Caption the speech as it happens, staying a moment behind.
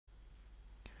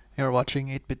You're watching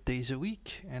 8-Bit Days a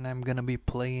Week, and I'm gonna be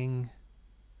playing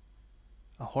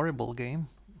a horrible game,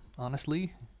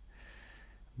 honestly,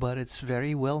 but it's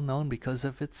very well known because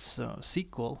of its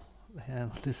sequel.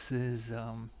 And this is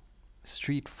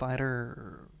Street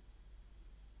Fighter.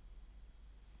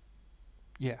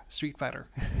 Yeah, Street Fighter.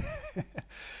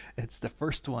 It's the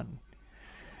first one,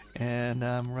 and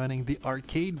I'm running the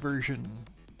arcade version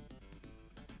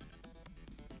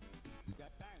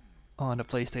on the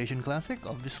PlayStation Classic.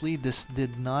 Obviously, this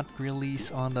did not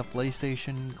release on the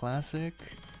PlayStation Classic.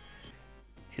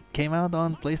 It came out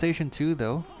on PlayStation 2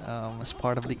 though, as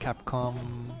part of the Capcom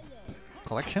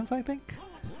collections, I think.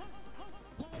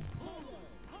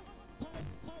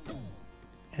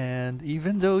 And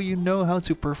even though you know how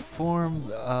to perform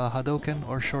Hadoken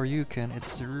or Shoryuken,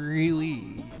 it's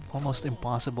really almost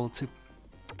impossible to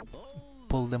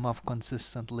pull them off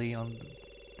consistently on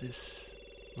this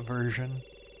version.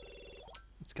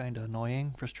 It's kind of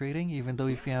annoying, frustrating, even though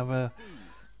if you have a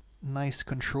nice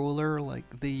controller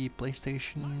like the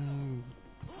PlayStation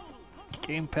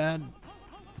gamepad.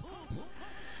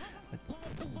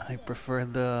 I prefer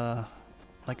the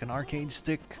like an arcade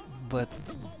stick, but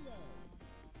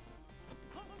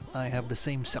I have the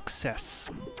same success.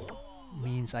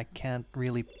 Means I can't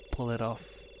really pull it off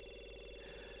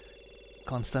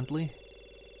constantly.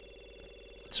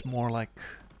 It's more like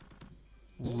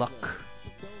luck.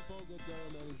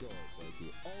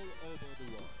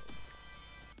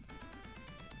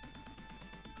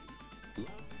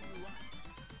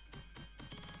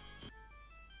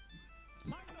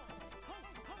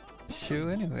 So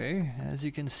anyway, as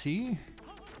you can see,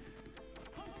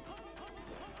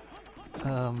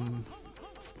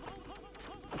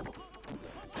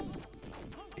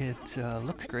 it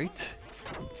looks great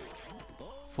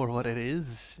for what it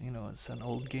is. You know, it's an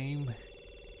old game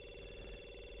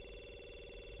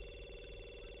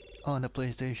on the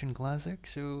PlayStation Classic.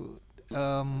 So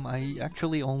I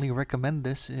actually only recommend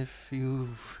this if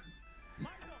you've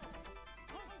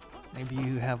maybe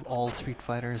you have all Street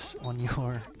Fighters on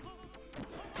your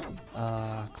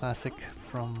Classic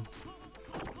from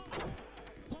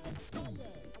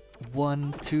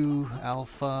 1, 2,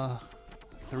 Alpha,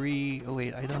 3. Oh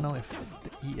wait, I don't know if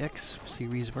the EX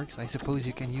series works. I suppose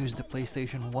you can use the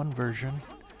PlayStation 1 version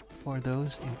for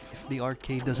those if the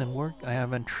arcade doesn't work. I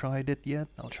haven't tried it yet.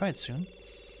 I'll try it soon.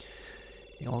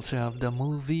 You also have the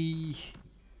movie.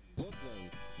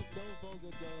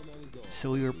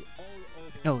 So you're...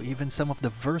 No, even some of the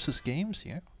versus games,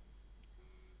 yeah.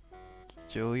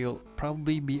 So you'll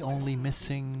probably be only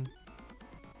missing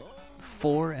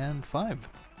 4 and 5.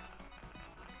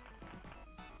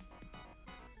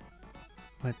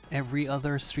 But every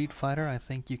other Street Fighter I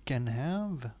think you can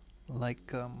have.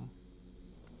 Like,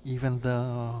 even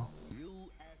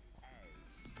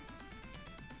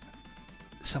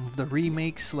some of the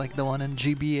remakes, like the one in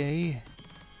GBA.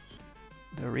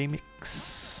 The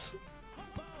remix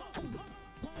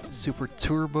Super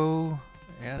Turbo.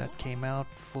 Yeah, that came out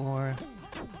for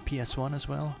PS1 as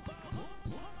well.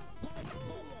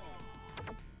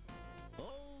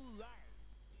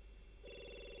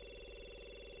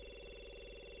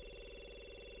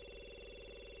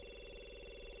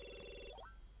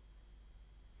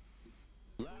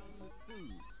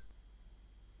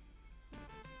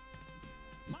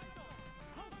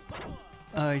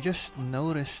 I just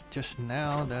noticed just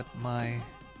now that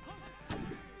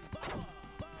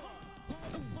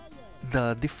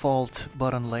the default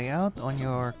button layout on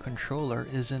your controller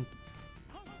isn't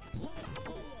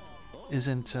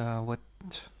what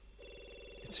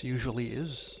it usually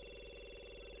is.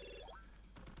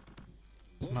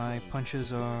 My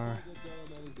punches are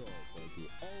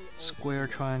square,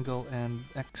 triangle, and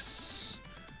X.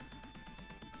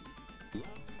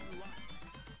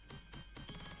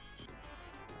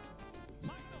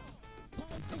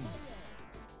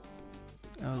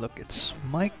 Oh look, it's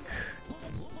Mike.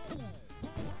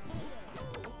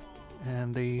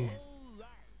 And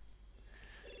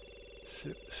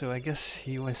so I guess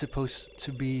he was supposed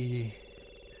to be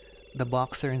the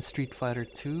boxer in Street Fighter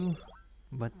 2,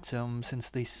 but since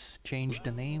they changed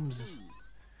the names,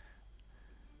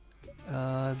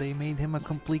 they made him a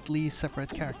completely separate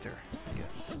character, I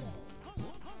guess.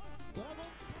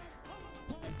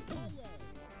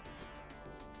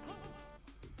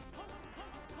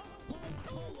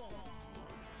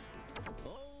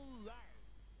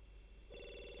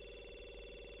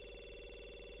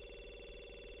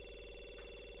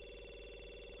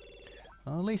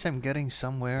 Well, at least I'm getting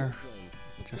somewhere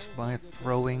just by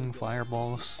throwing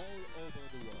fireballs.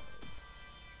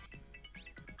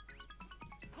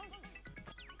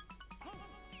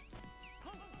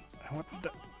 What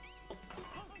the?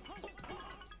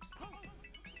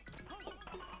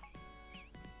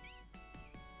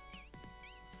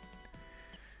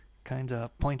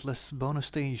 Kinda pointless bonus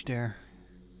stage there.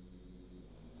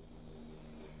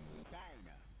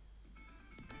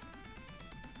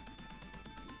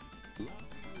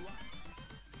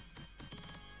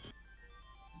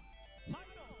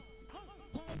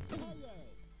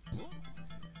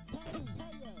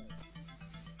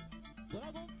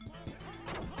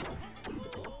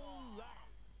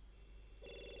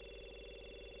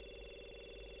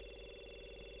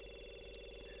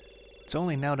 It's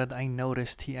only now that I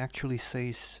noticed he actually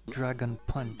says Dragon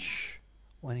Punch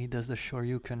when he does the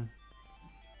Shoryuken.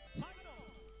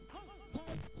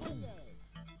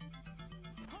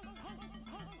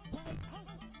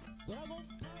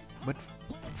 But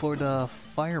for the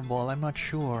Fireball, I'm not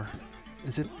sure.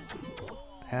 Is it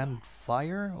Hand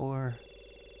Fire or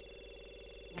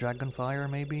Dragon Fire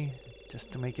maybe?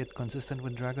 Just to make it consistent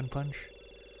with Dragon Punch?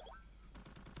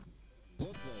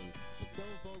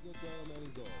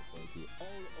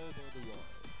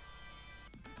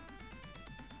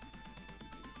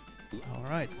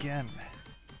 Alright, again.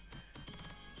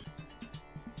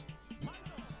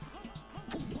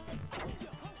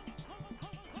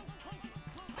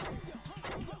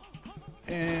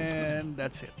 And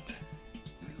that's it.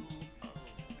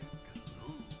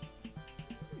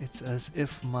 It's as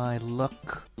if my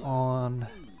luck on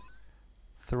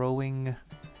throwing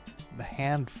the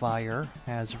hand fire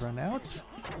has run out.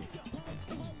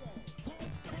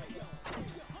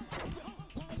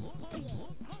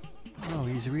 Oh,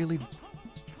 he's really...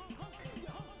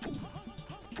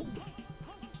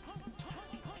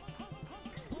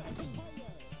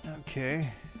 Okay.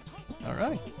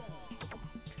 Alright.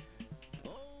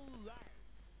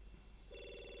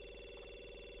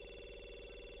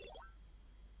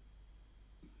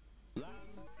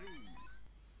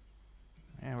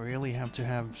 I really have to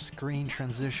have screen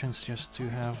transitions just to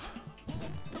have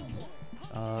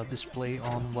display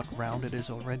on what round it is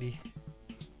already.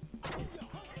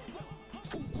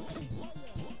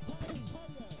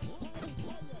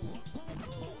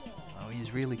 Oh,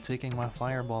 he's really taking my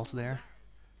fireballs there.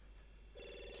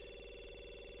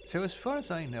 So as far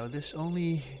as I know, this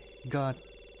only got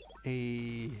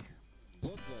a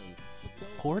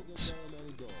port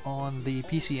on the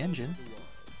PC Engine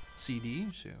CD,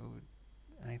 so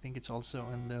I think it's also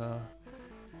in the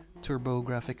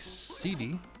TurboGrafx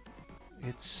CD.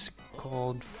 It's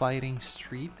called Fighting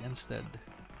Street instead.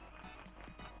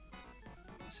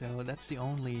 So that's the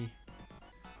only,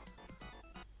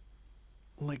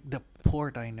 like, the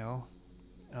port I know,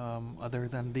 other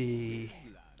than the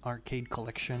arcade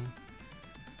collection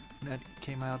that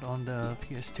came out on the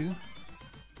PS2.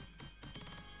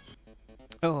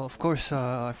 Oh, of course,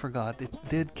 I forgot. It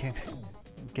did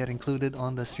get included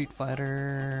on the Street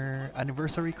Fighter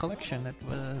Anniversary Collection. That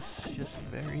was just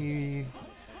very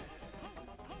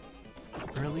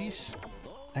released.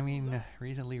 I mean,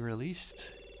 recently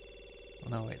released.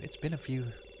 No, wait, it's been a few.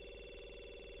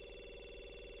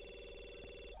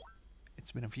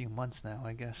 It's been a few months now,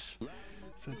 I guess.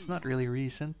 So it's not really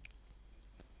recent.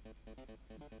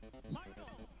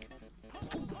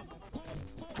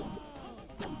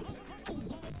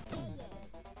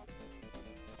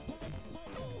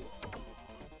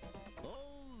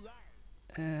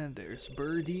 And there's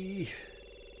Birdie.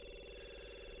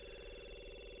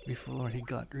 Before he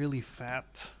got really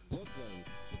fat.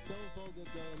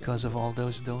 Because of all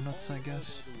those donuts, I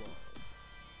guess.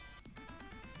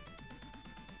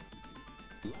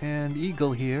 And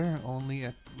Eagle here only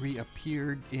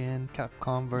reappeared in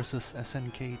Capcom vs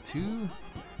SNK 2.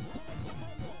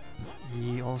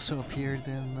 He also appeared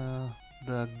in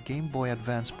the Game Boy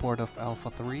Advance port of Alpha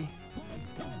 3.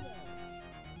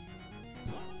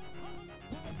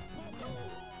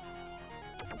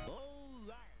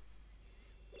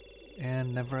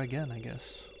 And Never Again, I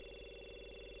guess.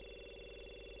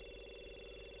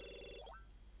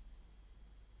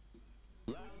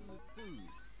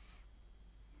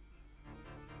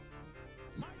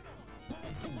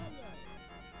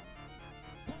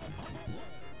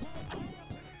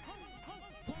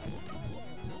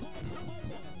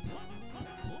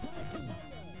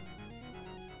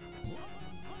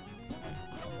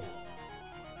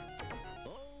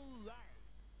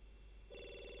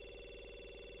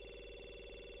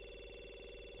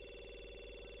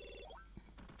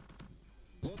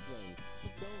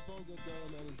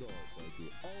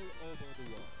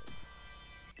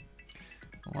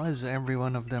 Why is every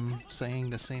one of them saying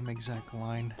the same exact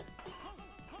line?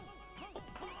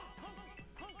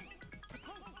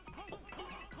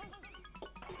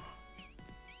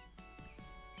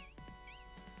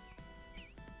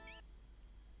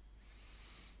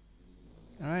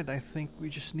 Alright, I think we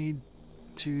just need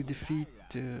to defeat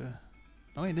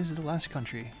Oh wait, this is the last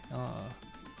country.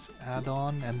 It's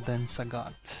Adon and then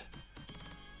Sagat.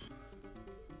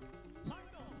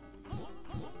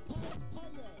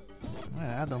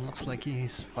 Adon looks like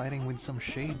he's fighting with some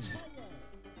shades.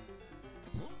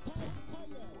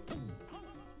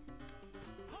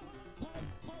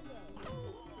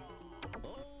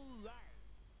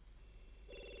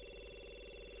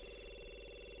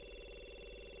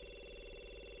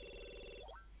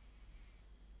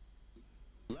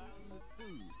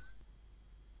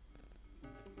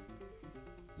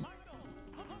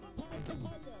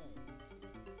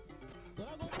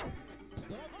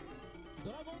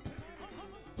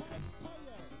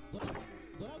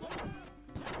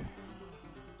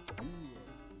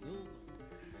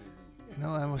 You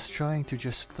know, I was trying to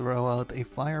just throw out a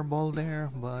fireball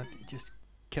there, but it just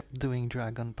kept doing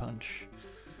Dragon Punch.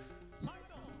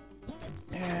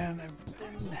 And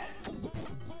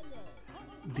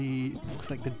looks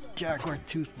like the Jaguar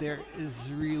Tooth there is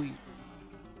really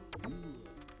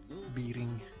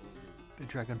beating the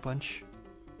Dragon Punch.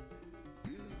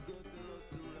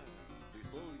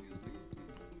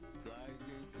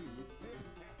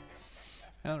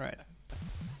 Alright.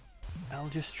 I'll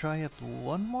just try it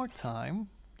one more time,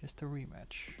 just a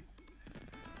rematch.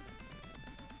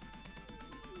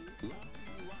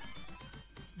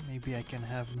 Maybe I can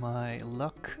have my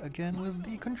luck again with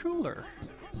the controller,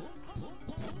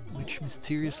 which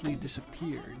mysteriously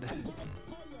disappeared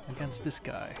against this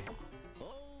guy.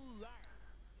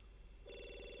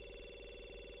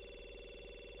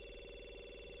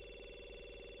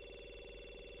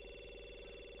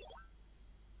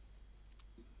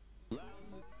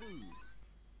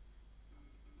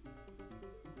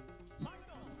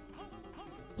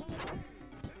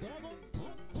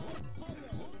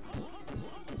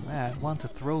 Man, I want to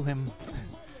throw him.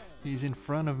 He's in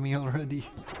front of me already.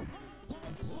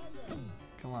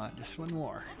 Come on, just one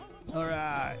more.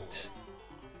 Alright.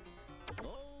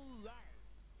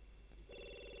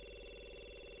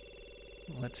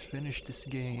 Let's finish this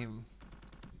game.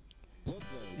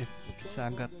 If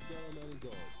Sagat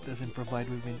doesn't provide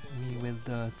me with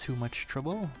too much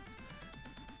trouble.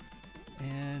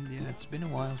 And yeah, it's been a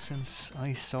while since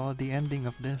I saw the ending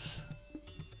of this.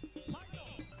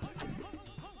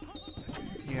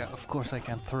 Yeah, of course I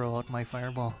can throw out my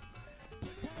fireball.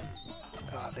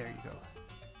 Ah, there you go.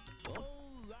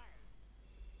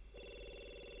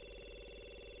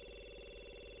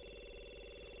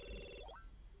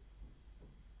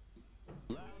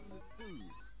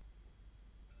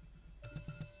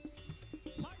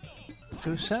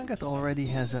 So Sagat already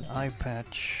has an eye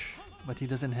patch, but he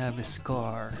doesn't have a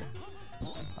scar.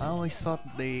 I always thought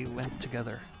they went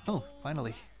together. Oh,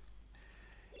 finally.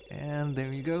 And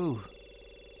there you go.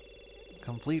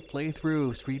 Complete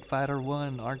playthrough Street Fighter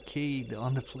 1 Arcade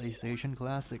on the PlayStation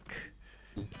Classic.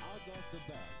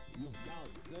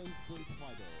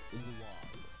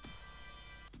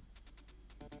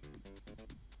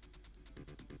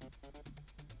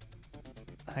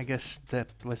 I guess that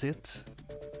was it.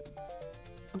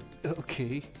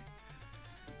 Okay.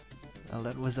 Well,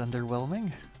 that was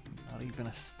underwhelming. Not even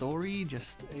a story,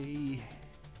 just a...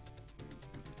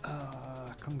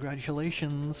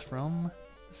 congratulations from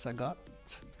Sagat.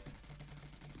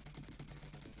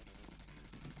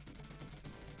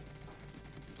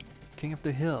 King of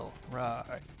the Hill, right.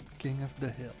 King of the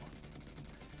Hill.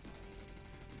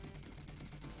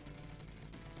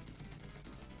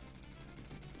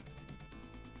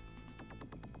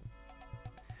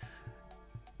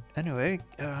 Anyway,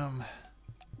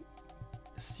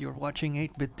 you're watching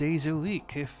 8-Bit Days a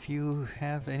Week. If you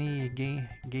have any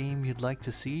game you'd like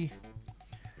to see,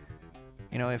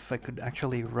 you know, if I could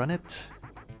actually run it,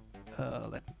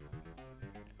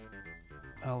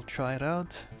 I'll try it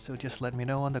out. So just let me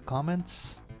know in the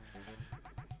comments.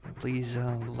 And please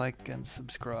like and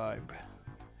subscribe.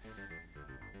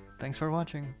 Thanks for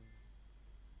watching.